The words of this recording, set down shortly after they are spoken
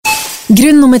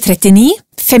Grunn nummer 39,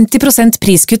 50%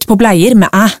 priskutt på bleier med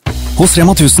æ. Hos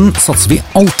Rema 1000 satser vi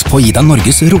alt på å gi deg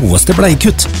Norges råeste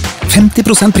bleiekutt.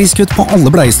 50% priskutt på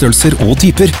alle bleiestørrelser og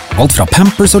typer. Alt fra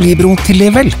Pampers og Libro til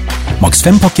Level. Maks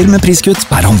 5 pakker med priskutt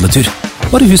per handletur.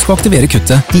 Bare husk å aktivere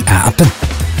kuttet i æ-appen.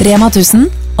 Rema 1000,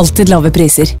 alltid lave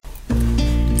priser.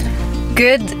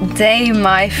 Good day,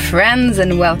 my friends,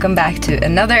 and welcome back to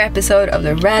another episode of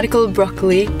the Radical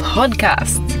Broccoli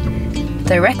podcast.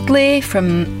 Directly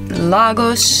from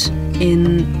Lagos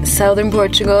in southern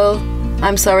Portugal.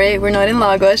 I'm sorry, we're not in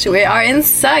Lagos, we are in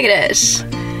Sagres.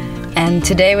 And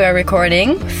today we are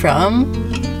recording from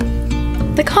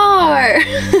the car.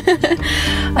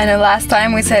 I know last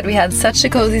time we said we had such a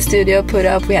cozy studio put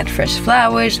up, we had fresh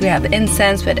flowers, we had the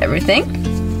incense, we had everything.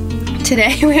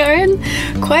 Today we are in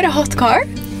quite a hot car.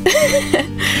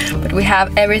 But we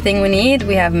have everything we need.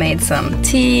 We have made some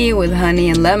tea with honey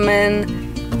and lemon.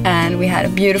 And we had a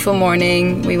beautiful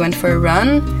morning. We went for a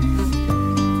run.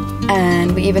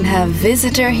 And we even have a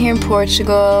visitor here in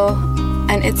Portugal.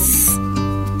 And it's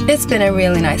been a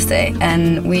really nice day.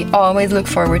 And we always look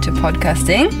forward to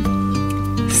podcasting.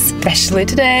 Especially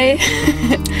today.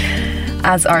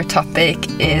 As our topic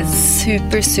is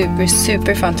super, super,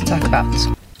 super fun to talk about.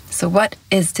 So what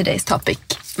is today's topic?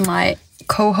 My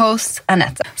co-host,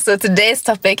 Annette. So today's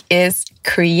topic is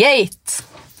create.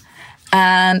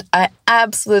 And I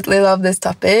absolutely love this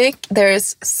topic. There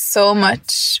is so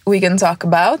much we can talk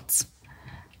about.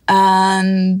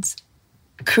 And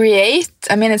create,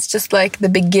 I mean, it's just like the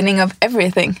beginning of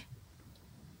everything.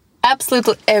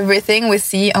 Absolutely everything we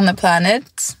see on the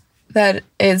planet that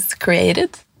is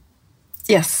created.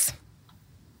 Yes.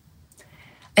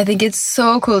 I think it's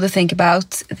so cool to think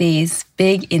about these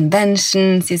big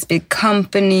inventions, these big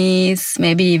companies,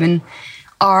 maybe even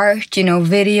art,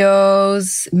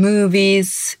 videos,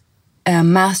 movies,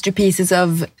 masterpieces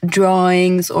of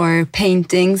drawings or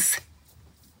paintings.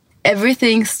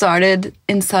 Everything started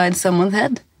inside someone's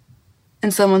head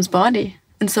and someone's body,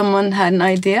 and someone had an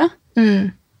idea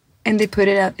and they put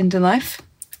it out into life.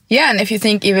 Yeah, and if you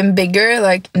think even bigger,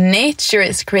 like nature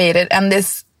is created, and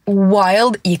this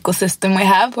wild ecosystem we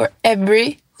have where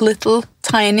every little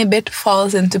tiny bit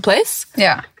falls into place.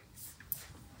 Yeah.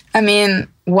 I mean,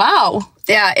 wow.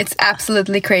 Yeah, it's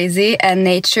absolutely crazy, and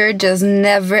nature just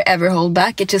never ever hold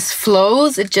back. It just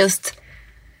flows. It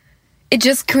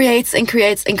just creates and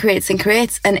creates and creates and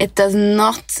creates, and it does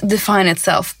not define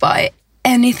itself by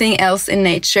anything else in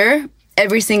nature.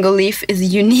 Every single leaf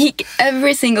is unique.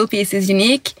 Every single piece is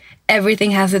unique.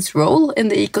 Everything has its role in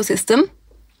the ecosystem.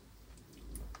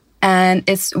 And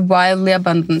it's wildly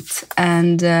abundant,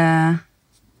 and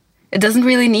it doesn't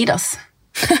really need us.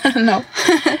 No,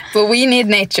 but we need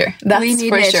nature. That's we need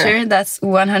for nature. Sure. That's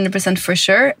 100% for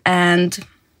sure. And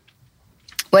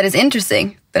what is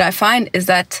interesting that I find is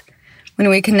that when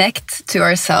we connect to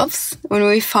ourselves, when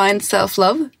we find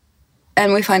self-love,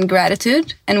 and we find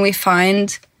gratitude, and we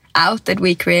find out that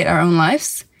we create our own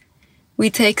lives, we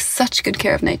take such good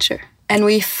care of nature. And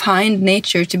we find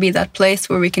nature to be that place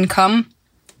where we can come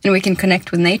and we can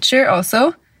connect with nature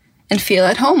also and feel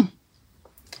at home.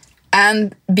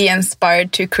 And be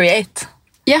inspired to create.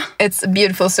 Yeah. It's a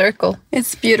beautiful circle.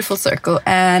 It's a beautiful circle.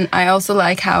 And I also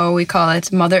like how we call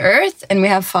it Mother Earth and we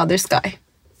have Father Sky.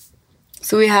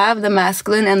 So we have the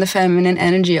masculine and the feminine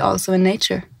energy also in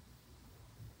nature.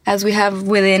 As we have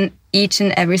within each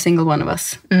and every single one of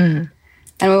us. And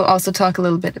we'll also talk a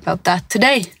little bit about that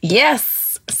today.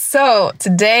 Yes. So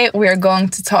today we are going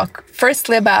to talk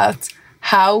firstly about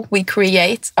how we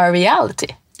create our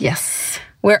reality. Yes.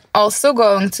 We're also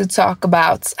going to talk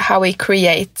about how we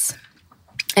create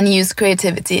and use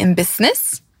creativity in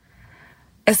business,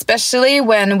 especially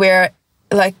when we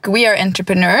are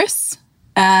entrepreneurs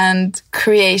and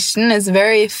creation is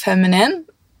very feminine,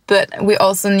 but we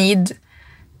also need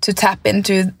to tap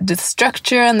into the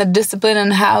structure and the discipline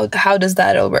and how does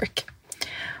that all work.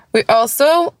 We're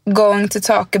also going to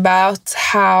talk about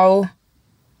how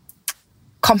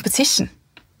competition.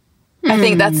 I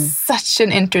think that's such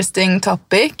an interesting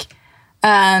topic,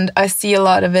 and I see a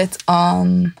lot of it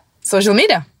on social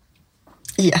media.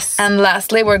 Yes. And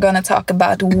lastly, we're going to talk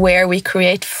about where we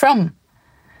create from.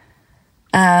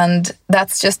 And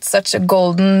that's just such a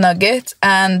golden nugget,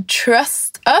 and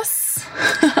trust us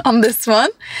on this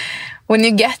one. When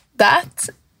you get that,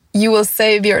 you will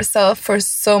save yourself for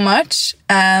so much,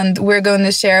 and we're going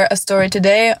to share a story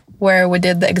today where we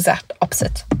did the exact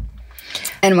opposite.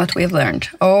 And what we've learned.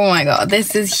 Oh my god,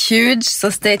 this is huge. So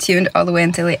stay tuned all the way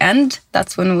until the end.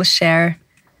 That's when we'll share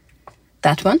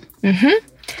that one.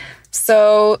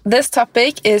 So this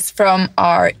topic is from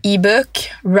our ebook,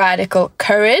 Radical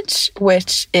Courage,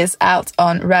 which is out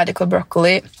on Radical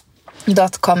Broccoli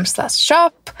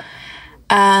www.fearlessly.com/shop.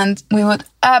 And we would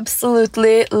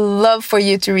absolutely love for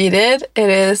you to read it. It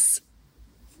is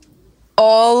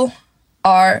all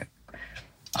our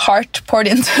heart poured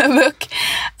into a book.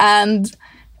 And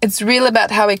it's really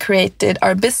about how we created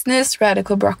our business,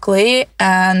 Radical Broccoli,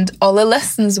 and all the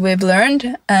lessons we've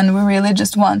learned. And we really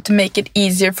just want to make it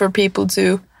easier for people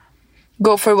to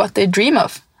go for what they dream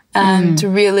of. And to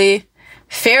really,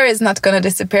 fear is not going to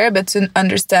disappear, but to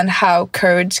understand how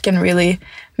courage can really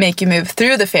make you move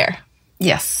through the fear.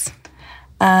 Yes.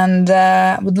 And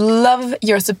would love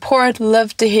your support,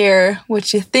 love to hear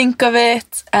what you think of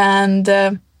it. And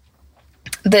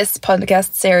this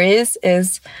podcast series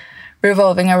is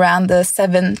revolving around the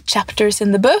 7 chapters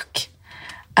in the book.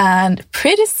 And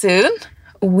pretty soon,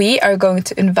 we are going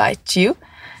to invite you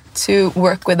to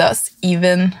work with us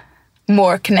even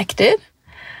more connected.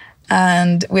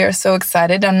 And we are so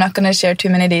excited. I'm not going to share too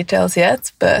many details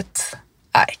yet, but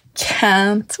I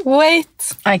can't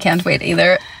wait. I can't wait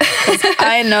either.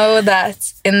 I know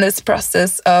that in this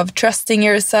process of trusting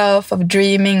yourself, of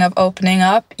dreaming, of opening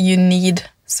up, you need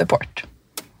support.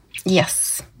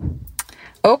 Yes.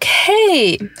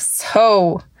 Okay,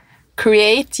 so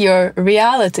create your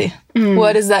reality.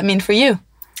 What does that mean for you?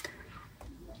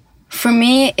 For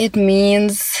me, it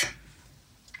means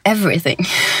everything,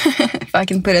 if I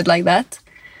can put it like that.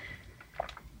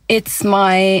 It's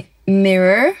my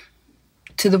mirror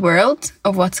to the world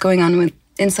of what's going on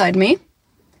inside me.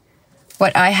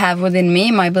 What I have within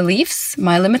me, my beliefs,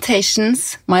 my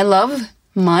limitations, my love,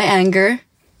 my anger,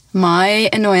 my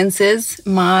annoyances,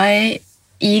 my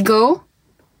ego.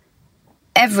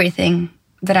 Everything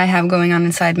that I have going on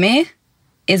inside me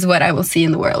is what I will see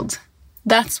in the world.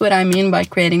 That's what I mean by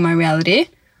creating my reality.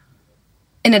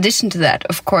 In addition to that,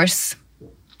 of course,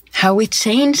 how we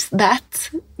change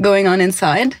that going on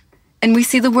inside, and we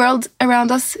see the world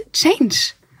around us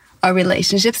change. Our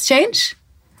relationships change.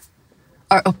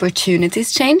 Our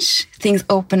opportunities change. Things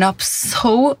open up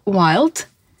so wild.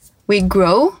 We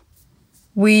grow.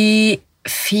 We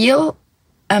feel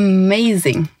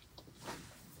amazing.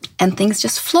 And things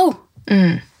just flow.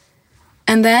 And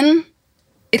then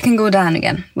it can go down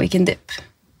again. We can dip.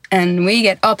 And we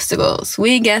get obstacles.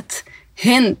 We get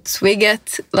hints. We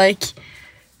get like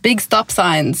big stop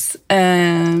signs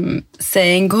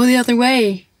saying, go the other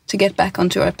way, to get back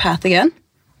onto our path again.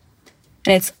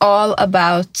 And it's all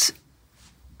about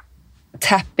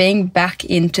tapping back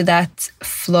into that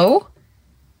flow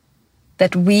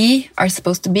that we are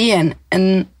supposed to be in.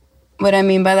 And what I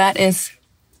mean by that is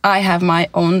I have my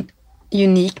own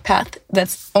unique path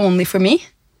that's only for me.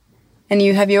 And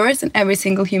you have yours, and every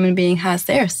single human being has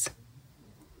theirs.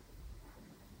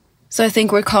 So I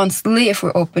think we're constantly, if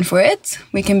we're open for it,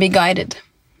 we can be guided.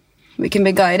 We can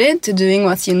be guided to doing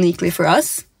what's uniquely for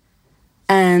us.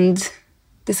 And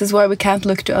this is why we can't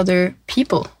look to other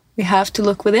people. We have to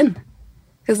look within,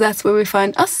 because that's where we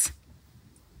find us.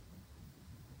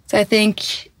 So I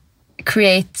think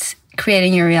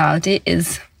creating your reality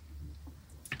is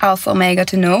alpha omega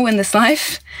to know in this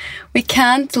life. We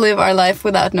can't live our life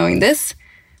without knowing this.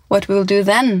 What we'll do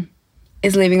then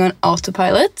is living on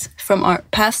autopilot from our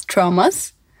past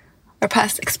traumas, our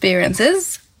past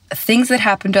experiences, things that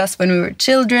happened to us when we were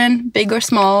children, big or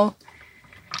small.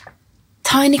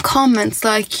 Tiny comments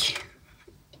like,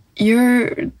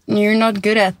 you're not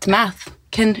good at math,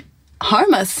 can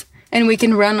harm us. And we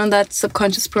can run on that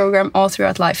subconscious program all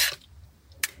throughout life.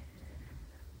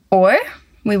 Or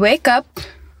we wake up,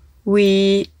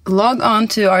 we log on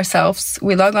to ourselves,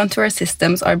 we log on to our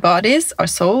systems, our bodies, our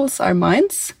souls, our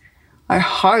minds, our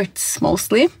hearts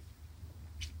mostly,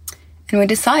 and we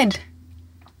decide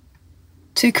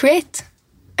to create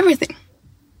everything.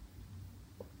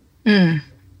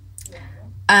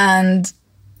 And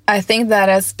I think that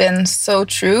has been so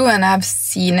true, and I've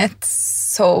seen it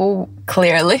so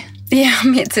clearly. Yeah,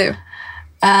 me too.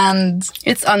 And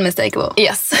it's unmistakable.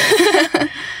 yes.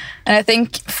 And I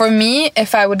think for me,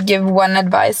 if I would give one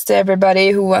advice to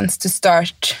everybody who wants to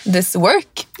start this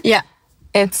work, Yeah.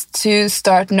 it's to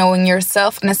start knowing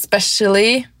yourself, and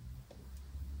especially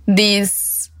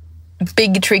these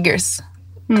big triggers.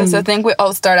 Because I think we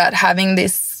all start out having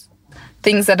these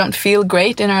things that don't feel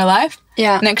great in our life.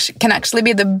 Yeah. And can actually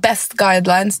be the best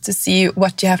guidelines to see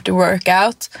what you have to work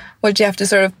out, what you have to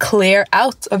sort of clear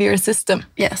out of your system.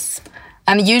 Yes.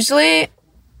 And usually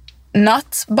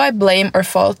not by blame or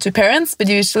fault to parents, but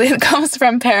usually it comes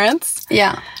from parents.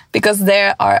 Yeah. Because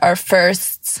they are our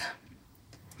first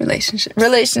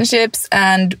relationships,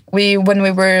 and when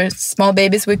we were small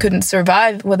babies, we couldn't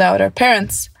survive without our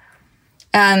parents.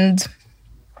 And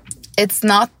it's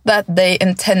not that they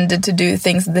intended to do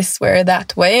things this way or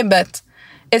that way, but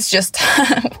it's just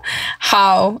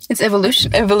how It's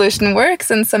evolution. evolution works.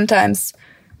 And sometimes,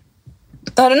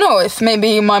 I don't know, if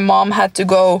maybe my mom had to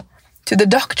go to the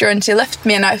doctor and she left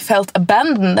me and I felt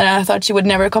abandoned and I thought she would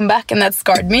never come back, and that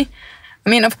scarred me. I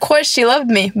mean, of course she loved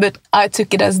me, but I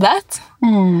took it as that.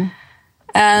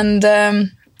 And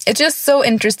it's just so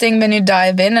interesting when you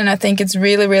dive in, and I think it's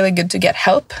really, really good to get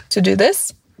help to do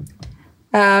this.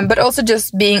 But also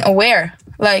just being aware,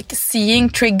 like seeing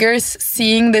triggers,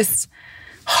 seeing this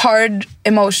hard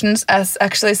emotions as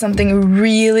actually something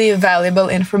really valuable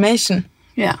information.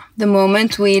 Yeah. The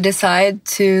moment we decide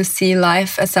to see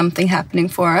life as something happening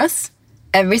for us,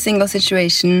 every single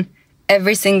situation,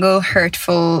 every single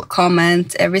hurtful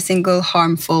comment, every single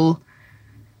harmful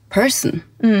person,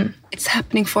 it's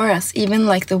happening for us. Even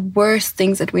like the worst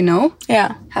things that we know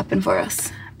happen for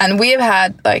us. And we've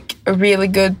had like a really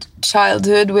good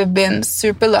childhood. We've been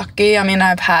super lucky. I mean,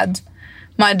 I've had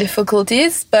my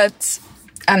difficulties, but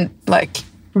and like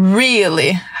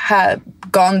really have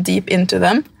gone deep into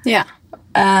them. Yeah.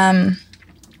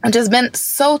 It's just been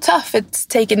so tough. It's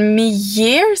taken me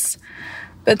years,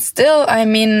 but still, I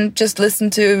mean, just listen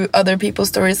to other people's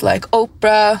stories like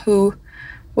Oprah, who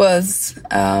was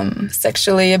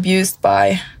sexually abused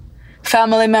by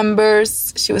family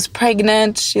members. She was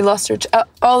pregnant. She lost her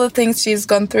all the things she's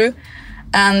gone through,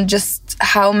 and just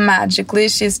how magically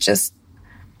she's just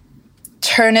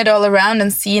turned it all around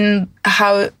and seen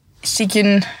how she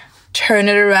can turn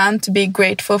it around to be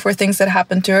grateful for things that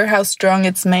happened to her, how strong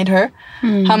it's made her,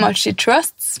 how much she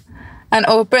trusts. And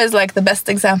Oprah is like the best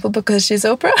example because she's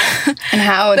Oprah. And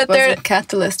how it was a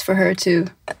catalyst for her to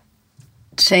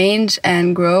change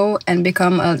and grow and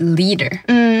become a leader.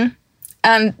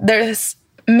 And there's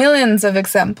millions of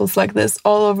examples like this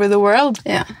all over the world.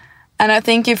 Yeah. And I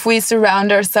think if we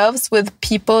surround ourselves with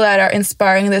people that are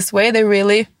inspiring this way,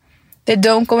 they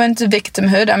don't go into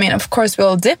victimhood. I mean, of course we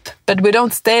all dip, but we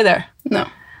don't stay there. No.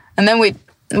 And then we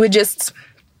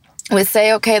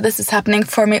say, okay, this is happening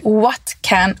for me. What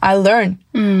can I learn?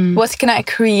 What can I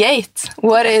create?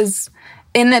 What is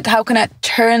in it? How can I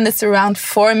turn this around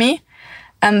for me?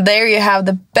 And there you have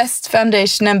the best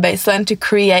foundation and baseline to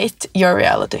create your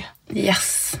reality.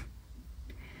 Yes.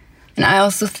 And I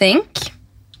also think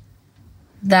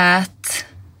that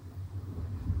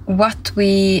what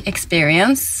we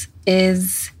experience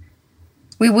is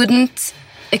we wouldn't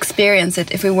experience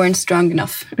it if we weren't strong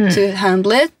enough to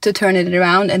handle it, to turn it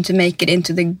around, and to make it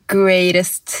into the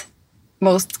greatest,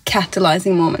 most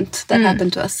catalyzing moment that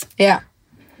happened to us. Yeah.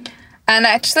 And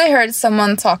I actually heard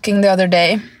someone talking the other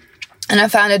day, and I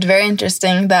found it very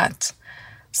interesting that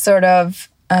sort of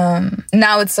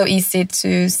now it's so easy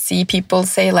to see people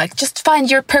say like, just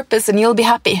find your purpose and you'll be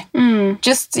happy.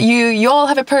 Just you all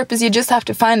have a purpose, you just have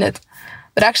to find it.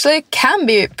 But actually it can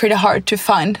be pretty hard to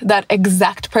find that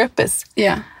exact purpose.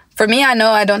 Yeah. For me, I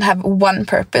know I don't have one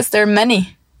purpose. There are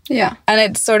many. Yeah. And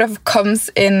it sort of comes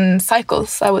in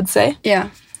cycles, I would say.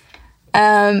 Yeah.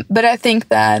 But I think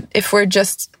that if we're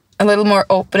just a little more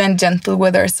open and gentle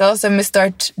with ourselves and we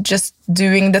start just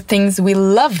doing the things we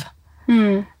love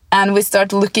and we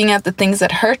start looking at the things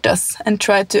that hurt us and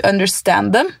try to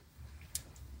understand them,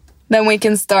 then we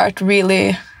can start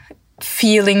really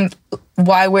feeling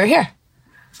why we're here.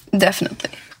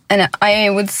 Definitely. And I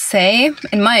would say,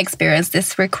 in my experience,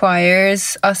 this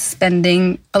requires us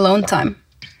spending alone time.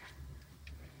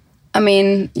 I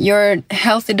mean, your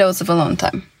healthy dose of alone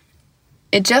time.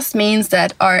 It just means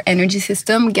that our energy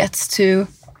system gets to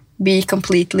be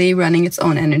completely running its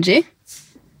own energy.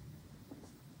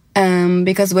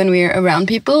 Because when we're around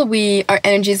people, our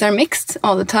energies are mixed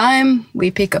all the time. We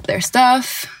pick up their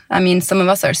stuff. I mean, some of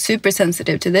us are super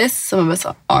sensitive to this. Some of us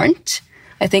aren't.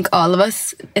 I think all of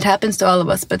us, it happens to all of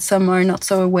us, but some are not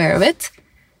so aware of it.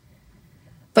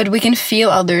 But we can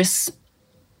feel others'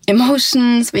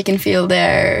 emotions, we can feel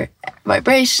their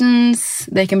vibrations,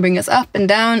 they can bring us up and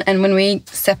down. And when we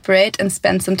separate and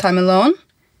spend some time alone,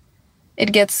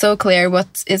 it gets so clear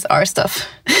what is our stuff.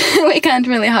 We can't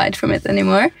really hide from it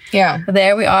anymore. Yeah.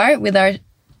 There we are with our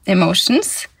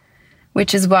emotions,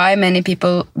 which is why many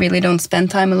people really don't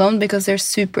spend time alone, because they're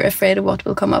super afraid of what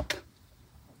will come up.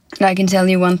 And I can tell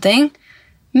you one thing,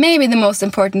 maybe the most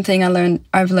important thing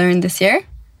I've learned this year.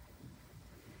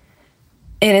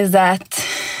 It is that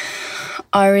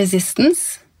our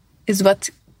resistance is what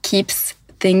keeps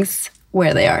things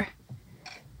where they are.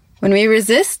 When we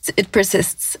resist, it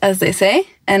persists, as they say.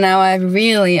 And now I've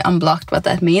really unblocked what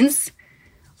that means.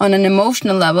 On an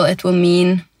emotional level, it will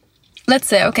mean, let's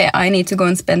say, okay, I need to go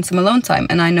and spend some alone time.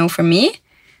 And I know for me,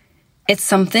 it's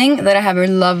something that I have a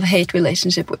love-hate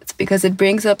relationship with, because it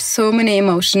brings up so many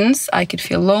emotions. I could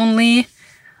feel lonely.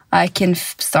 I can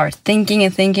start thinking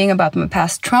and thinking about my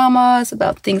past traumas,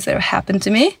 about things that have happened to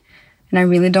me, and I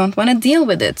really don't want to deal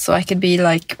with it. So I could be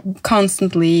like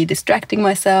constantly distracting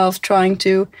myself, trying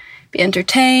to be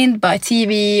entertained by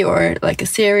TV or like a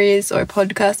series or a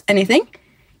podcast, anything,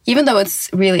 even though it's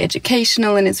really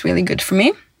educational and it's really good for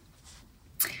me.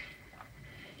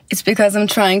 It's because I'm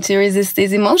trying to resist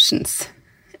these emotions.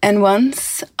 And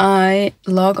once I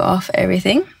log off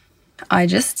everything, I'm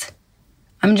just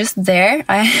there.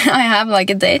 I have like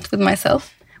a date with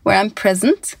myself where I'm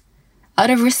present out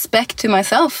of respect to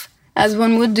myself, as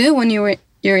one would do when you're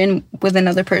in with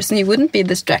another person. You wouldn't be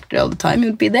distracted all the time. You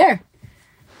would be there.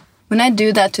 When I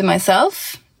do that to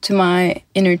myself, to my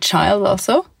inner child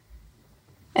also,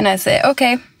 and I say,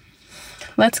 okay,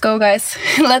 let's go, guys.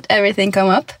 Let everything come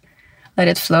up. Let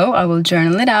it flow. I will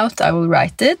journal it out. I will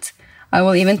write it. I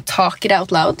will even talk it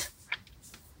out loud.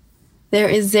 There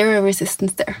is zero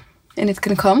resistance there. And it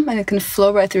can come and it can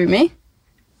flow right through me.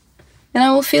 And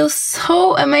I will feel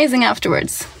so amazing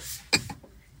afterwards.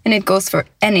 And it goes for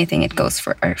anything. It goes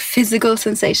for our physical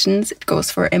sensations. It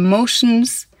goes for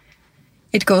emotions.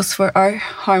 It goes for our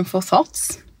harmful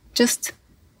thoughts. Just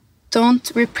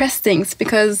don't repress things,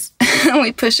 because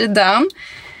we push it down.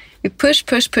 We push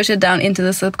it down into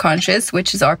the subconscious,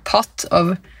 which is our pot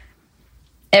of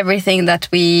everything that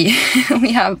we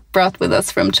have brought with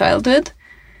us from childhood.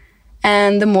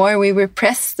 And the more we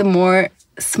repress, the more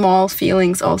small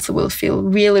feelings also will feel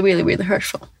really, really, really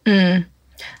hurtful. And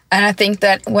I think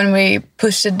that when we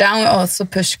push it down, we also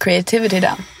push creativity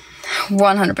down.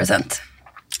 100%.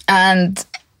 And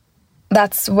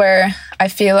that's where I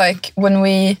feel like when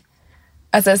we,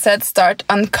 as I said, start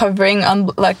uncovering,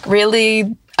 like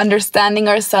really understanding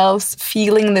ourselves,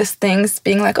 feeling these things,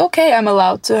 being like, okay, I'm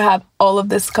allowed to have all of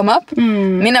this come up. I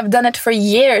mean, I've done it for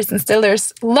years and still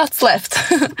there's lots left.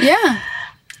 Yeah.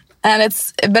 And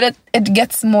it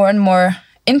gets more and more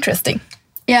interesting.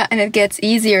 Yeah, and it gets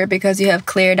easier because you have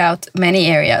cleared out many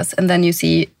areas, and then you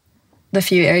see the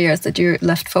few areas that you're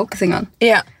left focusing on.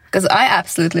 Yeah. Because I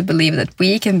absolutely believe that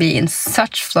we can be in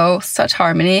such flow, such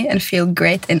harmony, and feel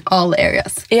great in all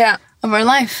areas of our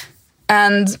life.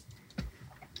 And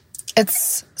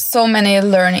it's so many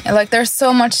learning. Like, there's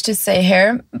so much to say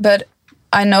here, but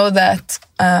I know that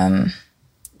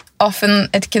often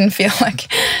it can feel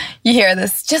like you hear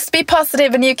this, just be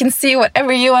positive and you can see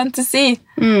whatever you want to see.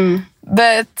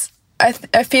 But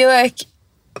I feel like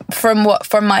from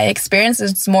my experience,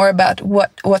 it's more about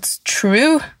what's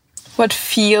true, what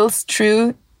feels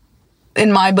true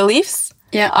in my beliefs.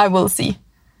 Yeah, I will see.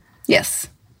 Yes.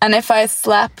 And if I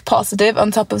slap positive on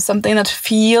top of something that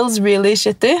feels really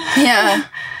shitty,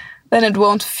 then it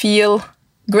won't feel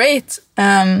great.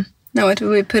 No, it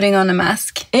will be putting on a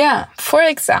mask. Yeah. For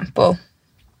example,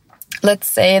 let's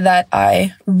say that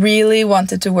I really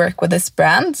wanted to work with this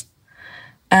brand,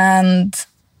 and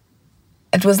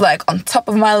it was like on top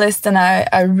of my list, and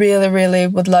I really, really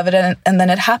would love it, and then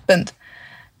it happened.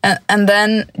 And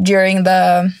then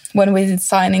when we were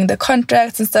signing the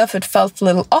contracts and stuff, it felt a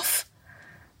little off.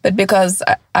 But because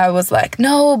I was like,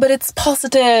 no, but it's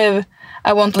positive,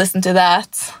 I won't listen to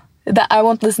that. I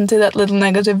won't listen to that little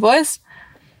negative voice.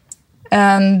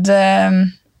 And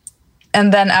then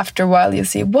after a while you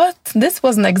see, what? This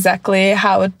wasn't exactly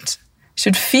how it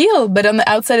should feel, but on the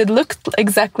outside it looked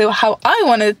exactly how I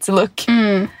wanted it to look.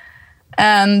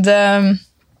 And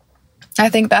I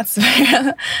think that's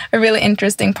a really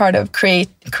interesting part of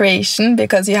creation,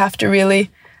 because you have to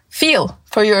really feel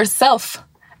for yourself.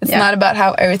 It's not about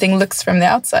how everything looks from the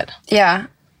outside. Yeah.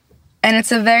 And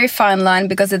it's a very fine line,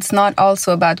 because it's not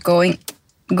also about going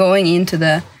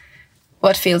into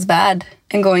what feels bad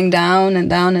and going down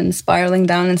and spiraling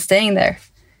down and staying there.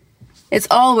 It's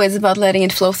always about letting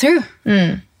it flow through.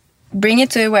 Bring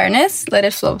it to awareness, let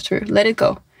it flow through, let it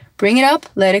go. Bring it up,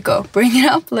 let it go. Bring it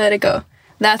up, let it go.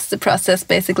 That's the process,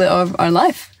 basically, of our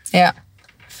life. Yeah.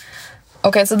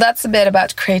 Okay, so that's a bit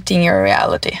about creating your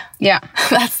reality. Yeah.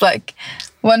 That's like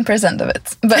 1% of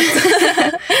it.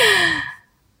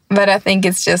 But I think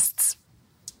it's just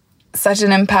such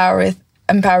an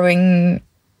empowering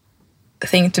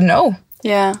thing to know.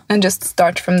 Yeah. And just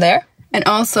start from there. And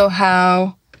also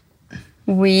how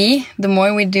the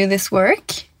more we do this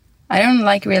work, I don't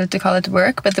like really to call it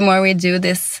work, but the more we do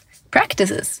this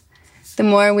practices, the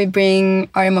more we bring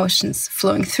our emotions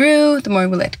flowing through, the more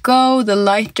we let go, the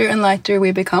lighter and lighter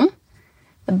we become,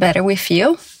 the better we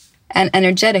feel. And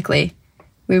energetically,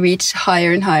 we reach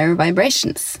higher and higher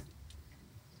vibrations.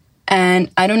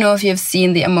 And I don't know if you've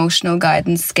seen the emotional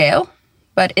guidance scale,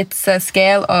 but it's a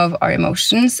scale of our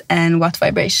emotions and what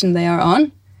vibration they are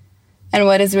on. And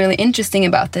what is really interesting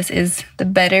about this is the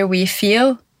better we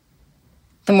feel,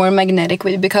 the more magnetic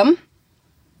we become,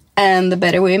 and the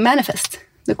better we manifest,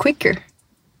 the quicker.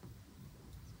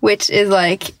 Which is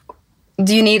like,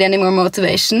 do you need any more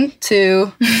motivation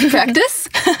to practice?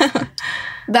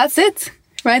 That's it,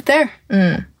 right there.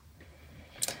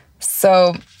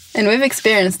 So, and we've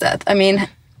experienced that. I mean,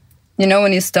 you know,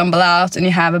 when you stumble out and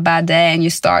you have a bad day and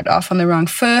you start off on the wrong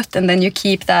foot and then you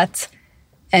keep that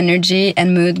energy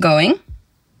and mood going,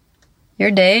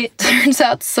 your day turns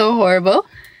out so horrible.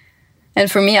 And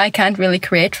for me, I can't really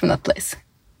create from that place.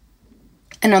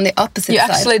 And on the opposite side...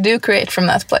 You actually do create from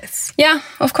that place. Yeah,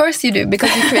 of course you do,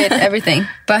 because you create everything.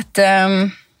 But,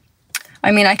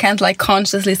 I mean, I can't like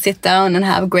consciously sit down and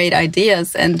have great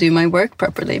ideas and do my work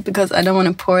properly because I don't want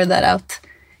to pour that out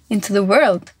into the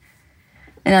world.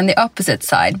 And on the opposite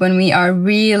side, when we are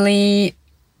really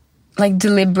like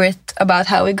deliberate about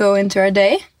how we go into our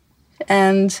day,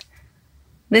 and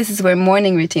this is where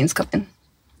morning routines come in.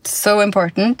 It's so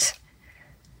important.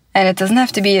 And it doesn't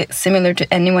have to be similar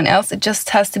to anyone else. It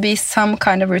just has to be some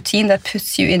kind of routine that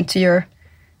puts you into your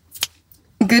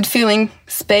good feeling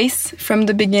space from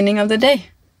the beginning of the day.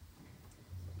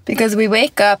 Because we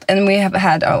wake up and we have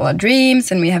had all our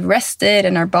dreams and we have rested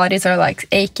and our bodies are like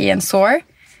achy and sore.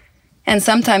 And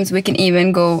sometimes we can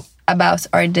even go about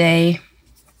our day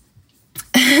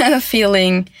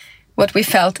feeling what we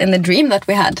felt in the dream that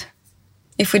we had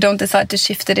if we don't decide to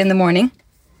shift it in the morning.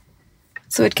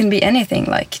 So it can be anything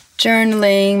like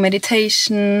journaling,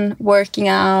 meditation, working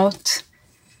out,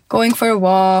 going for a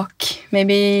walk,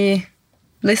 maybe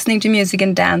listening to music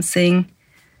and dancing.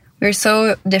 We're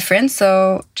so different,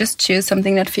 so just choose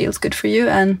something that feels good for you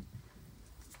and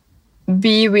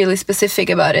be really specific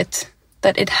about it,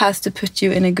 that it has to put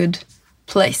you in a good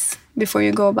place before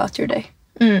you go about your day.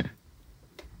 And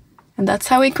that's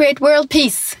how we create world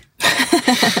peace.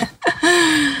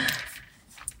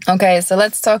 Okay, so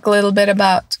let's talk a little bit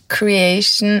about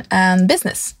creation and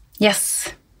business.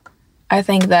 Yes. I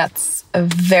think that's a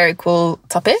very cool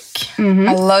topic.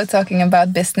 I love talking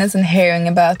about business and hearing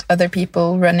about other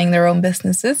people running their own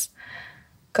businesses.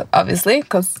 Obviously,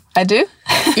 because I do.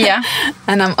 Yeah.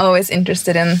 And I'm always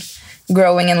interested in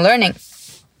growing and learning.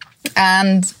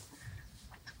 And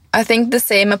I think the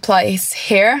same applies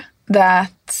here,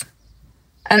 that...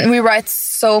 And we write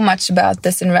so much about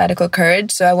this in Radical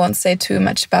Courage, so I won't say too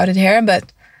much about it here,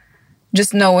 but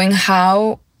just knowing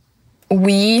how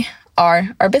we are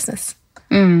our business.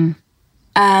 And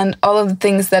all of the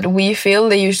things that we feel,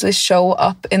 they usually show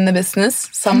up in the business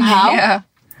somehow. Yeah.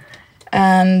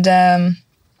 And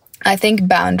I think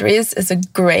boundaries is a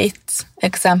great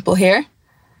example here.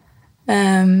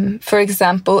 For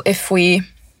example, if we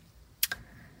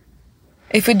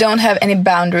don't have any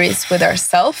boundaries with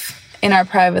ourselves, in our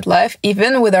private life,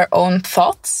 even with our own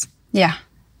thoughts,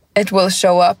 it will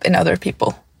show up in other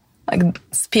people. Like,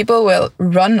 people will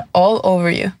run all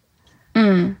over you.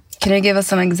 Can you give us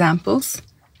some examples?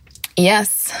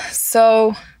 Yes.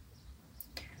 So,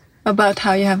 about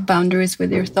how you have boundaries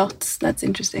with your thoughts. That's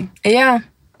interesting. Yeah.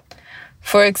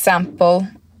 For example,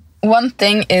 one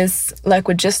thing is, like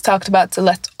we just talked about, to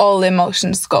let all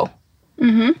emotions go.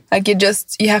 Like,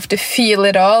 you have to feel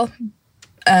it all.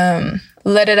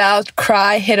 Let it out,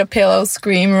 cry, hit a pillow,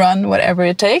 scream, run, whatever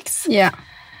it takes. Yeah.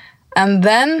 And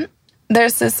then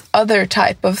there's this other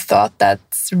type of thought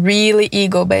that's really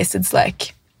ego-based. It's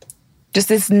like just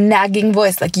this nagging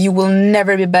voice, like, you will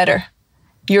never be better.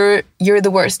 You're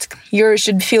the worst. You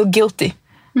should feel guilty.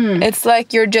 It's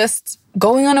like you're just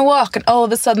going on a walk and all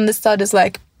of a sudden this thought is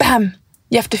like, bam,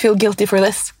 you have to feel guilty for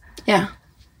this. Yeah.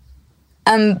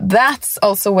 And that's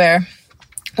also where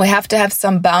we have to have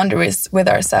some boundaries with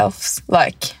ourselves.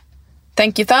 Like,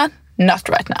 thank you, thought, not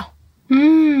right now.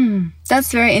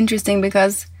 That's very interesting,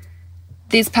 because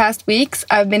these past weeks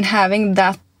I've been having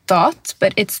that thought,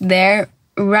 but it's there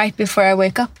right before I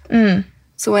wake up.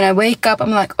 So when I wake up,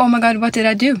 I'm like, oh my God, what did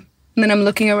I do? And then I'm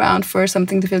looking around for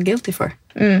something to feel guilty for.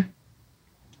 And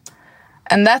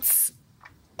that's,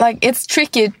 like, it's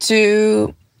tricky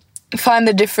to find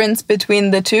the difference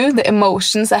between the two, the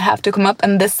emotions that have to come up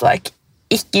and this, like,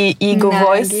 icky ego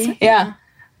voice,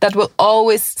 that will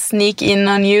always sneak in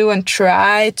on you and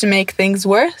try to make things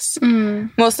worse,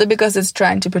 mostly because it's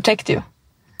trying to protect you.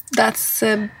 That's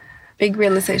a big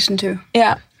realization too.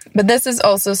 Yeah, but this is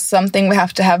also something we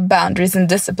have to have boundaries and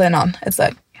discipline on. It's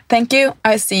like, thank you,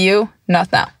 I see you,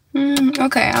 not now.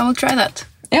 Okay, I will try that.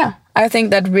 Yeah, I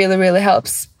think that really, really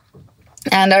helps.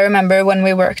 And I remember when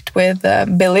we worked with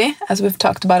Billy, as we've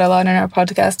talked about a lot in our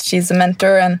podcast, she's a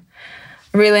mentor and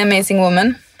really amazing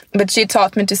woman, but she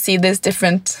taught me to see these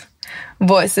different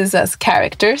voices as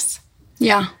characters.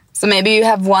 Yeah. So maybe you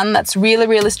have one that's really,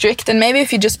 really strict, and maybe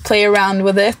if you just play around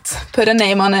with it, put a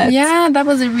name on it. Yeah, that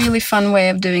was a really fun way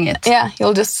of doing it. Yeah,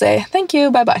 you'll just say, thank you,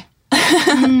 bye-bye.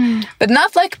 But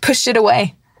not like push it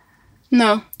away.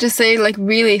 No, just say like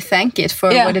really thank it for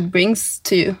what it brings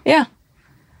to you. Yeah.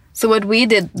 So what we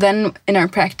did then in our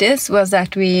practice was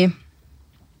that we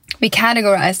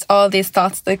categorized all these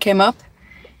thoughts that came up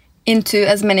into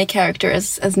as many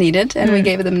characters as needed, and we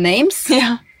gave them names.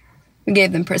 Yeah. We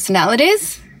gave them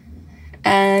personalities,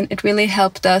 and it really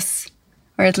helped us,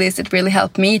 or at least it really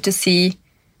helped me to see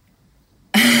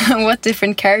what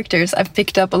different characters I've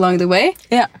picked up along the way.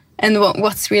 Yeah. And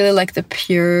what's really like the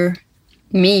pure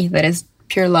me that is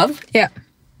pure love. Yeah.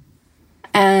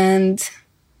 And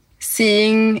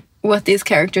seeing what these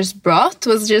characters brought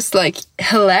was just like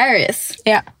hilarious.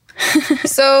 Yeah.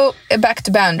 So back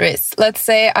to boundaries. Let's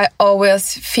say I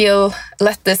always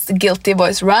let this guilty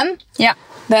voice run. Yeah.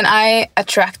 Then I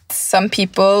attract some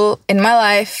people in my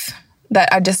life that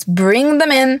I just bring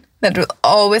them in that will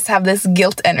always have this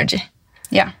guilt energy.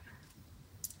 Yeah.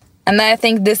 And I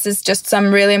think this is just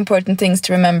some really important things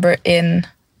to remember in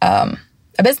a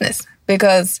business,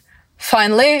 because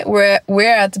finally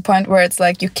we're at the point where it's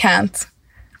like you can't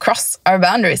cross our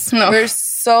boundaries. No. We're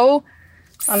so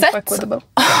set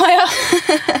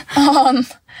on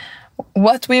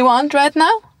what we want right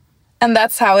now, and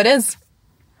that's how it is.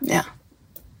 Yeah.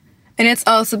 And it's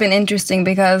also been interesting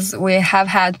because we have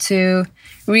had to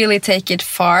really take it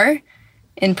far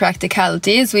in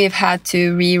practicalities. We've had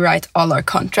to rewrite all our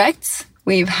contracts.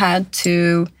 We've had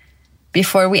to,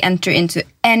 before we enter into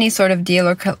any sort of deal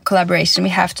or collaboration, we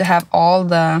have to have all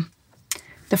the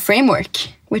framework,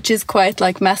 which is quite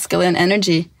like masculine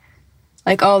energy,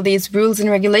 like all these rules and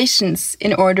regulations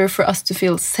in order for us to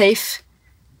feel safe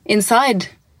inside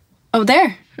of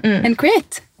there and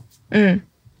create.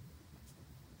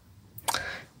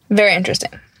 Very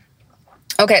interesting.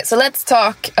 Okay, so let's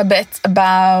talk a bit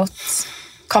about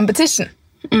competition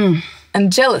and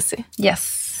jealousy.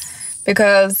 Yes.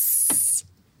 Because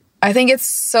I think it's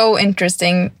so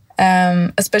interesting,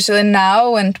 especially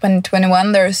now in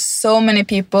 2021, there are so many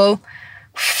people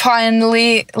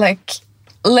finally like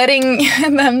letting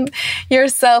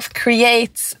yourself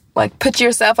create, like put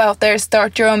yourself out there,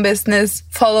 start your own business,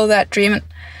 follow that dream.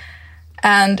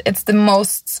 And it's the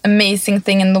most amazing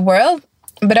thing in the world.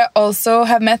 But I also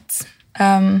have met,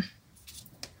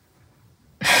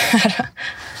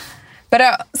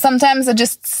 sometimes I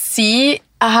just see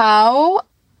how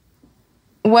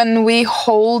when we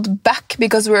hold back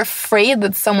because we're afraid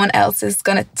that someone else is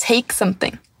going to take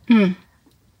something,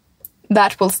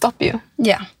 that will stop you.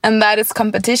 Yeah. And that is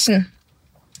competition.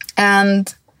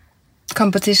 And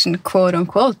competition, quote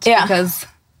unquote. Yeah. Because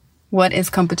what is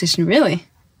competition really?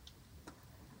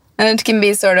 And it can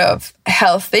be sort of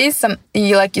healthy.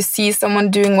 You see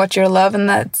someone doing what you love, and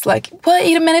that's like,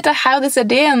 wait a minute, I have this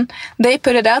idea, and they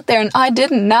put it out there, and I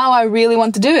didn't. Now I really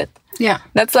want to do it. Yeah.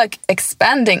 That's like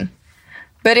expanding.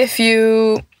 But if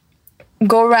you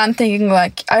go around thinking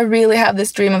like, I really have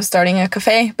this dream of starting a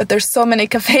cafe, but there's so many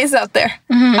cafes out there,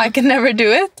 I can never do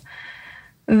it,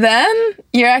 then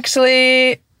you're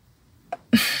actually,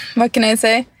 what can I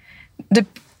say,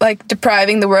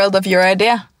 depriving the world of your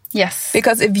idea. Yes.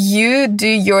 Because if you do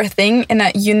your thing in a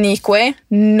unique way,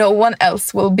 no one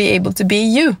else will be able to be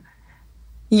you.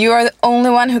 You are the only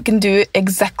one who can do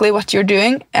exactly what you're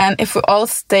doing. And if we all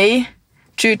stay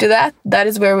true to that, that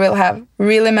is where we'll have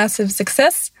really massive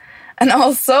success. And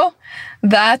also,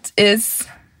 that is,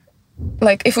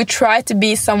 like, if we try to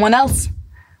be someone else,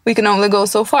 we can only go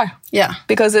so far. Yeah.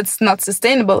 Because it's not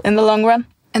sustainable in the long run.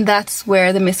 And that's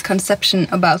where the misconception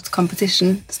about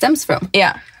competition stems from.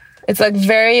 Yeah. It's like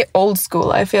very old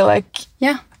school, I feel like.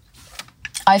 Yeah.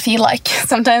 I feel like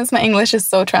sometimes my English is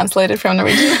so translated from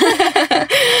Norwegian.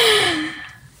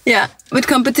 Yeah. But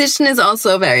competition is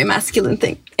also a very masculine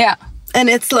thing. Yeah. And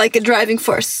it's like a driving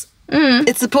force.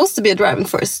 It's supposed to be a driving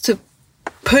force to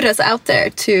put us out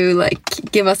there, to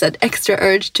like give us that extra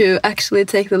urge to actually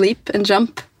take the leap and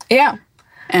jump. Yeah.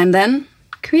 And then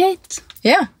create.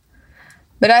 Yeah.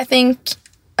 But I think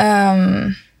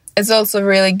it's also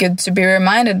really good to be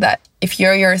reminded that if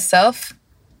you're yourself,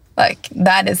 like,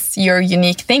 that is your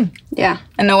unique thing. Yeah.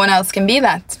 And no one else can be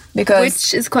that.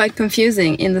 Which is quite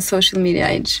confusing in the social media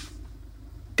age.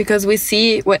 Because we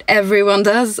see what everyone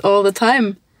does all the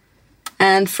time.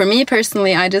 And for me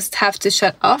personally, I just have to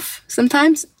shut off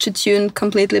sometimes to tune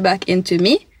completely back into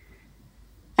me.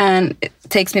 And it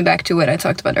takes me back to what I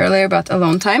talked about earlier about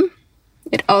alone time.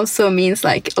 It also means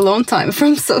like alone time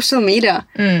from social media.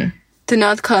 To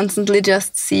not constantly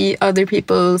just see other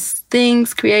people's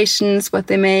things, creations, what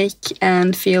they make,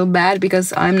 and feel bad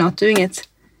because I'm not doing it.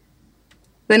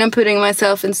 then I'm putting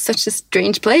myself in such a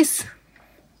strange place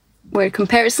where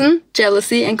comparison,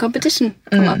 jealousy, and competition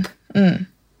come up.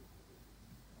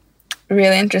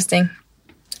 Really interesting.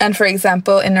 And for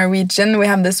example, in Norwegian, we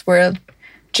have this word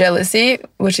jealousy,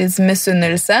 which is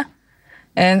misunnelse,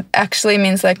 and it actually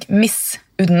means like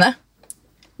misunne.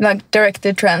 Like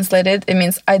directly translated, it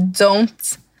means I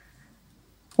don't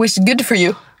wish good for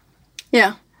you.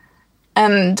 Yeah.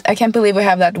 And I can't believe we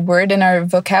have that word in our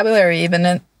vocabulary even.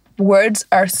 And words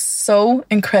are so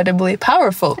incredibly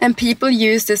powerful. And people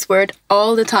use this word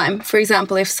all the time. For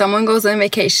example, if someone goes on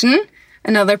vacation,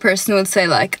 another person would say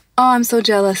like, oh, I'm so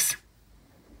jealous.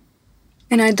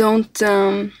 And I don't,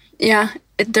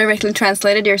 it directly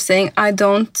translated, you're saying, I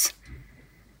don't,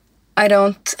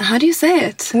 how do you say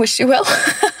it? Wish you well.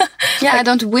 Yeah, I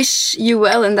don't wish you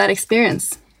well in that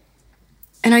experience.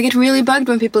 And I get really bugged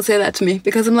when people say that to me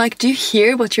because I'm like, do you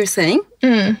hear what you're saying?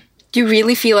 Do you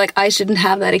really feel like I shouldn't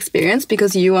have that experience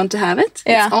because you want to have it?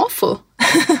 Yeah. It's awful.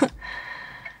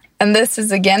 And this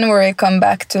is again where I come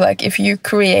back to like, if you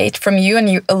create from you and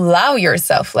you allow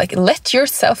yourself, like let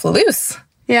yourself loose.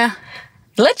 Yeah.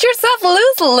 Let yourself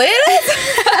loose,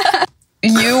 Liz.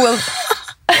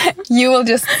 You will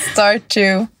just start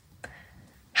to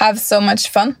have so much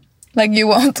fun. Like you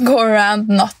won't go around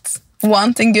not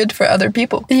wanting good for other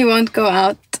people. You won't go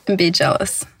out and be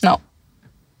jealous. No.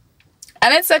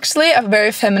 And it's actually a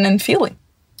very feminine feeling.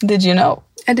 Did you know?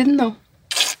 I didn't know.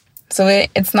 So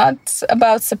it's not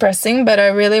about suppressing, but I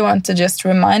really want to just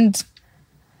remind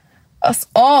us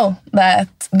all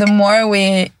that the more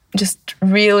we just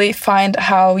really find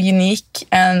how unique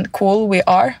and cool we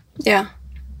are, Yeah.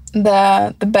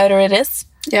 the better it is.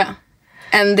 Yeah.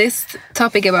 And this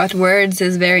topic about words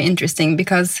is very interesting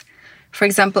because, for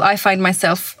example, I find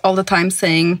myself all the time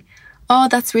saying, oh,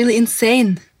 that's really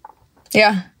insane.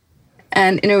 Yeah.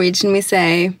 And in Norwegian we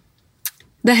say,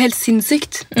 det er helt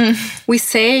sinnssykt. We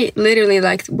say literally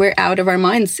like we're out of our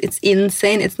minds. It's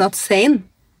insane. It's not sane.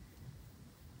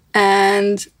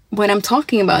 And what I'm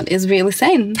talking about is really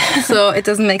sane. So it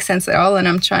doesn't make sense at all. And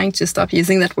I'm trying to stop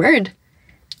using that word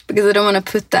because I don't want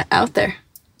to put that out there.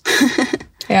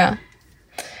 Yeah.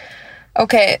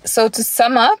 Okay, so to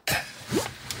sum up,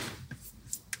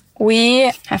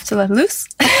 we Have to let loose.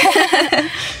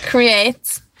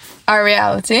 create our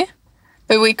reality,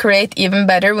 but we create even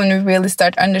better when we really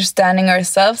start understanding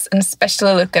ourselves and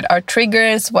especially look at our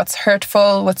triggers, what's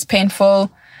hurtful, what's painful,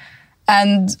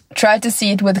 and try to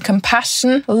see it with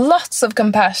compassion, lots of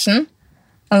compassion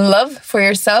and love for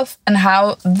yourself and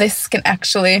how this can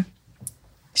actually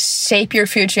shape your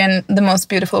future in the most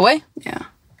beautiful way. Yeah.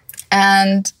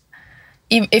 And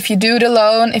if you do it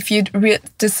alone, if you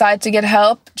decide to get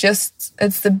help,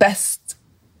 it's the best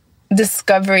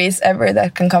discoveries ever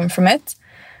that can come from it.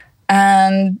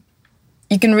 And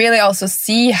you can really also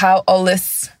see how all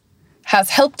this has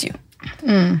helped you.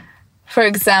 For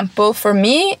example, for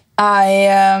me,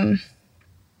 I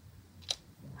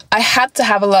had to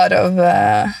have a lot of,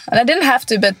 and I didn't have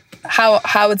to, but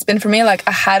how it's been for me, like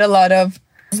I had a lot of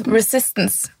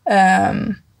resistance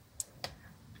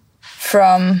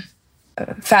from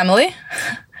family,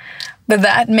 but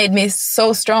that made me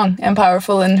so strong and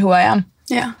powerful in who I am.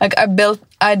 Yeah. Like I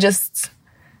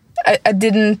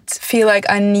didn't feel like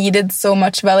I needed so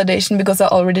much validation because I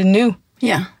already knew.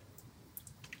 Yeah.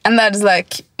 And that is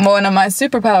like one of my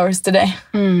superpowers today.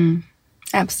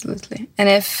 Absolutely. And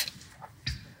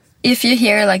if you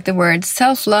hear like the word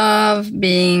self-love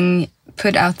being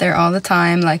put out there all the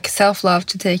time, like self-love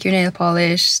to take your nail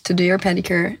polish, to do your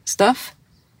pedicure stuff,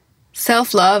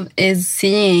 self-love is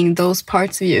seeing those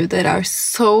parts of you that are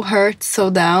so hurt, so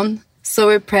down, so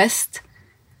repressed,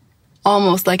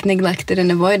 almost like neglected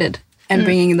and avoided, and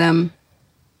bringing them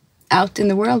out in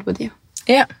the world with you.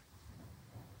 Yeah.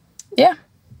 Yeah.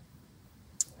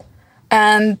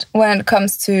 And when it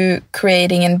comes to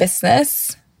creating in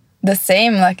business, the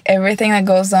same, like everything that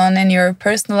goes on in your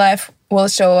personal life will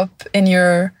show up in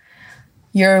your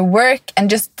work, and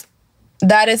just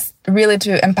that is really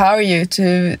to empower you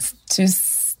to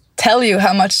tell you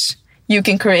how much you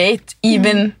can create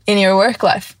even in your work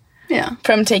life. Yeah.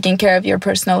 From taking care of your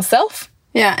personal self.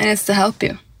 Yeah, and it's to help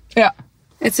you. Yeah.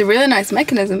 It's a really nice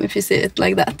mechanism if you see it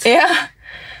like that. Yeah.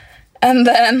 And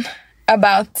then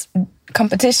about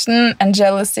competition and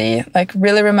jealousy, like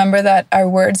really remember that our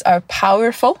words are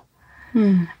powerful.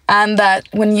 And that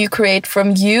when you create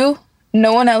from you,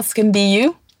 no one else can be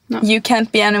you. No. You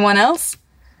can't be anyone else.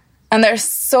 And there's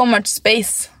so much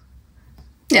space.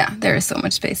 Yeah, there is so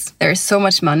much space. There is so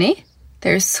much money.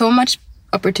 There is so much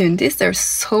opportunities. There are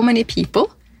so many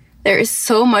people. There is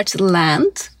so much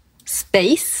land,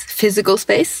 space, physical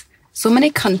space, so many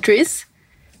countries,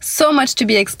 So much to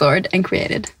be explored and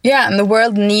created. Yeah, and the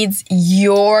world needs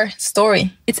your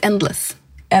story. It's endless.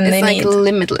 And it's they like need...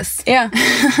 limitless. Yeah.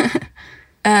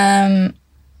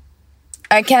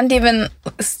 I can't even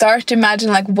start to imagine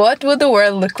like what would the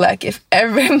world look like if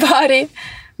everybody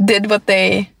did what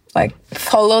they like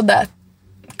followed that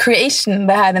creation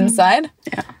they had inside.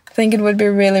 Yeah. I think it would be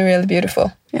really, really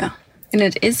beautiful. Yeah. And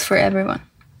it is for everyone.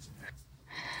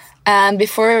 And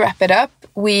before we wrap it up,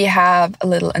 we have a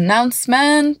little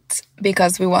announcement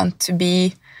because we want to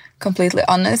be completely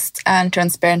honest and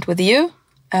transparent with you.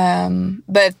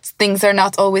 But things are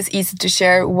not always easy to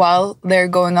share while they're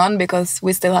going on because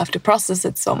we still have to process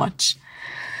it so much.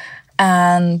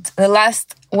 And the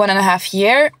last 1.5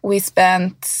 years, we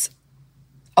spent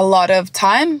a lot of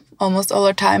time, almost all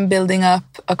our time, building up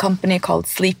a company called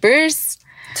Sleepers.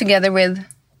 Together with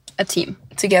a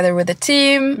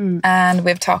team. And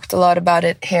we've talked a lot about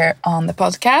it here on the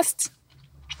podcast.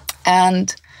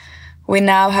 And we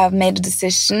now have made a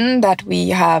decision that we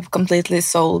have completely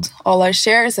sold all our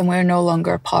shares and we're no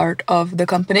longer part of the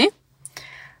company.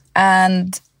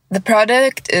 And the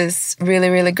product is really,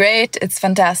 really great. It's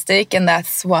fantastic, and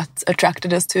that's what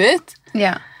attracted us to it.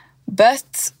 Yeah.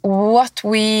 But what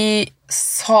we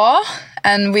saw,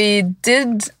 and we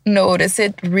did notice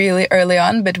it really early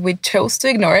on, but we chose to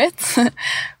ignore it,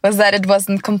 was that it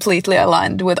wasn't completely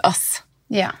aligned with us.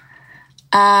 Yeah.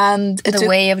 And the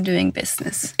way of doing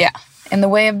business. Yeah, in the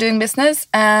way of doing business.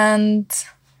 And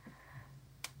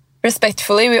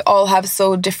respectfully, we all have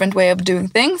so different way of doing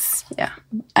things. Yeah.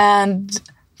 And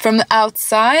from the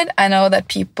outside, I know that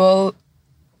people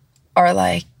are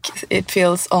like, it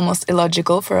feels almost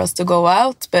illogical for us to go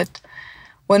out, but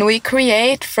when we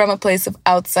create from a place of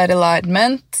outside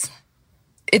alignment,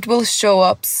 it will show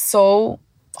up so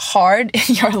hard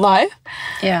in your life.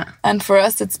 Yeah. And for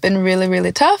us, it's been really,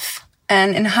 really tough.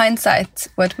 And in hindsight,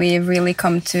 what we really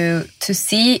come to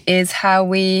see is how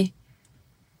we,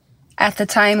 at the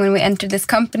time when we entered this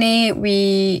company,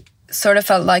 we sort of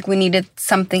felt like we needed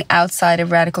something outside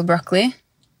of Radical Broccoli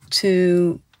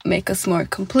to make us more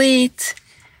complete,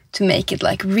 to make it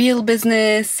like real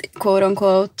business, quote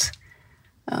unquote,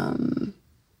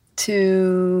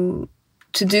 to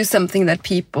do something that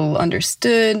people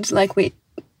understood. Like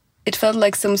it felt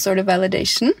like some sort of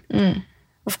validation. Mm.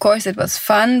 Of course, it was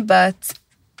fun, but...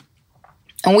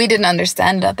 And we didn't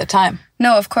understand it at the time.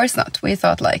 No, of course not. We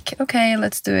thought like, okay,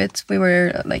 let's do it. We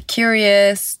were like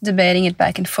curious, debating it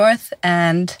back and forth.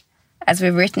 And as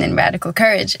we've written in Radical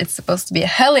Courage, it's supposed to be a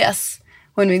hell yes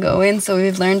when we go in. So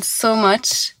we've learned so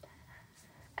much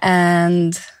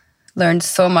and learned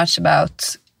so much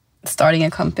about starting a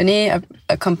company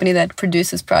that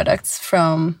produces products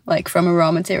from a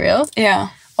raw material. Yeah.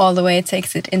 All the way it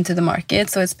takes it into the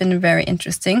market. So it's been very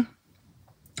interesting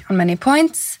on many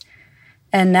points.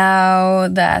 And now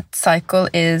that cycle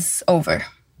is over.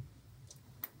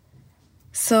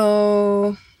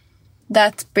 So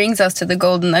that brings us to the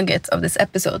golden nugget of this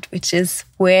episode, which is,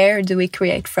 where do we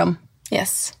create from?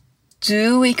 Yes.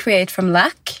 Do we create from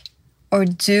lack, or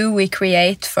do we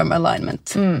create from alignment?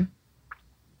 Mm.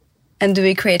 And do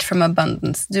we create from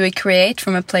abundance? Do we create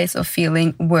from a place of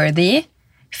feeling worthy,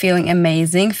 feeling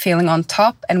amazing, feeling on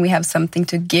top, and we have something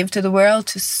to give to the world,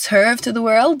 to serve to the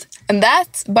world? And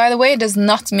that, by the way, does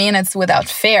not mean it's without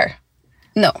fear.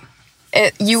 No.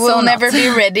 You will never be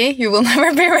ready. You will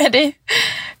never be ready.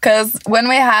 Because when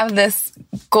we have this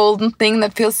golden thing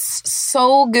that feels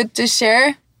so good to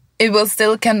share, it will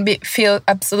still feel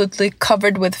absolutely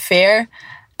covered with fear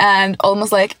and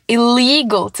almost like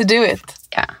illegal to do it.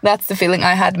 Yeah. That's the feeling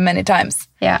I had many times.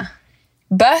 Yeah.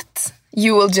 But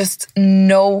you will just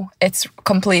know it's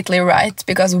completely right,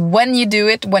 because when you do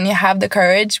it, when you have the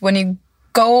courage, when you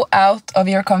go out of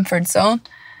your comfort zone,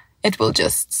 it will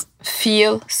just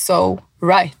feel so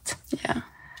right. Yeah.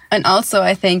 And also,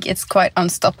 I think it's quite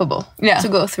unstoppable to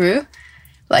go through.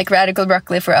 Like Radical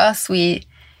Broccoli for us,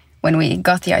 when we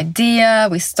got the idea,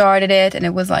 we started it, and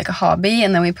it was like a hobby,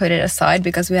 and then we put it aside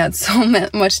because we had so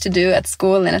much to do at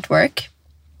school and at work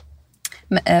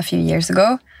a few years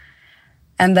ago.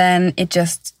 And then it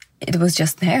was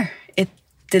just there. It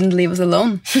didn't leave us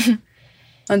alone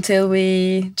until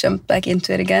we jumped back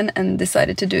into it again and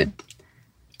decided to do it.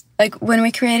 Like when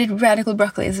we created Radical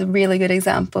Broccoli is a really good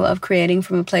example of creating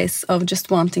from a place of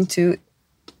just wanting to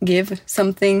give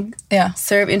something,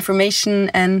 serve information,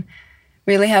 and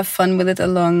really have fun with it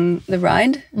along the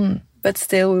ride. Mm. But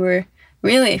still, we were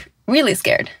really, really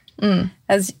scared. Mm.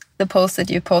 As the post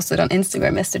that you posted on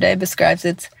Instagram yesterday describes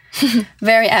it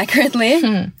very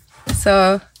accurately.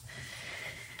 So,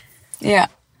 yeah.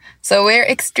 So we're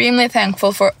extremely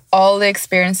thankful for all the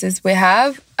experiences we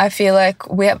have. I feel like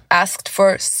we have asked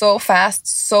for so fast,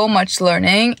 so much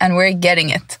learning, and we're getting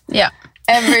it. Yeah.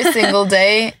 Every single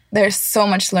day, there's so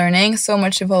much learning, so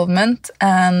much involvement,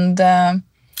 and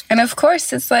of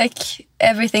course, it's like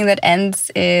everything that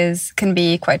ends can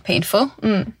be quite painful.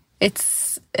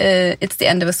 It's the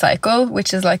end of a cycle,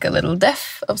 which is like a little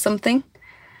death of something,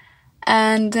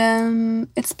 and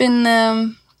it's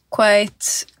been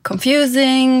quite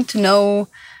confusing to know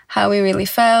how we really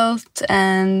felt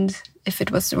and if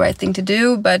it was the right thing to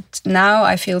do. But now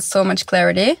I feel so much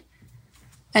clarity.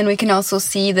 And we can also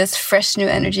see this fresh new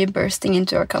energy bursting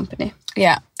into our company.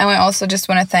 Yeah, and we also just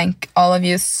want to thank all of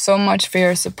you so much for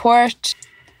your support.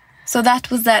 So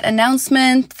that was that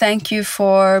announcement. Thank you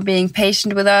for being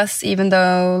patient with us, even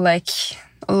though like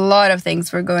a lot of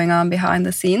things were going on behind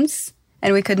the scenes.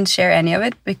 And we couldn't share any of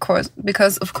it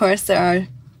because of course, there are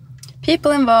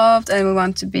people involved and we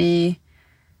want to be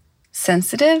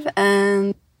sensitive.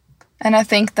 And I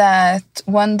think that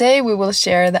one day we will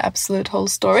share the absolute whole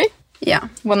story. Yeah.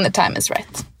 When the time is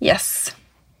right. Yes.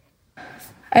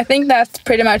 I think that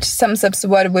pretty much sums up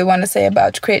what we want to say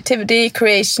about creativity,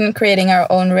 creation, creating our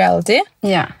own reality.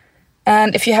 Yeah.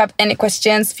 And if you have any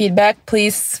questions, feedback,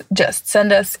 please just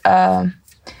send us a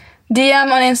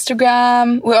DM on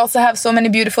Instagram. We also have so many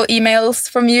beautiful emails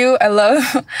from you. I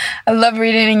love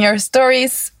reading your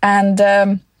stories. And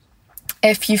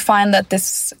if you find that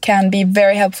this can be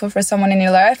very helpful for someone in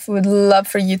your life, we would love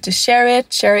for you to share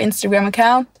it, share your Instagram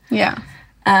account. Yeah.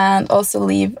 And also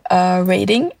leave a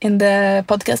rating in the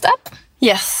podcast app.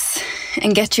 Yes.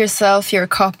 And get yourself your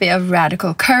copy of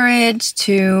Radical Courage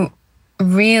to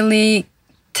really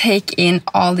take in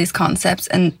all these concepts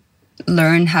and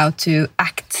learn how to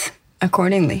act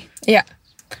accordingly. Yeah.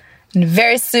 And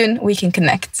very soon we can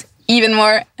connect even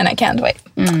more, and I can't wait.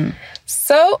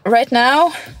 So right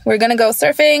now we're gonna go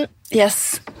surfing.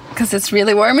 Yes, because it's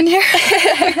really warm in here.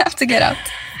 We have to get out.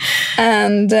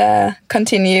 And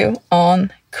continue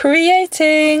on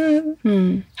creating.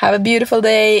 Have a beautiful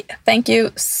day. Thank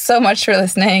you so much for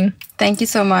listening. Thank you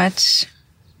so much.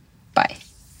 Bye.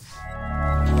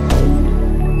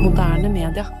 Moderne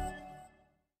media.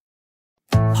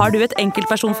 Har du et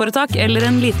enkeltpersonforetak eller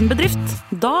en liten bedrift?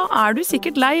 Da du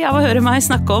sikkert lei av å høre meg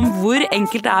snakke om hvor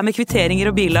enkelt det med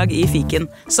kvitteringer og bilag i Fiken.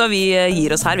 Så vi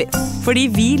gir oss her, vi. Fordi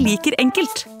vi liker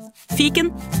enkelt. Fiken,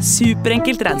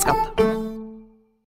 superenkelt regnskap.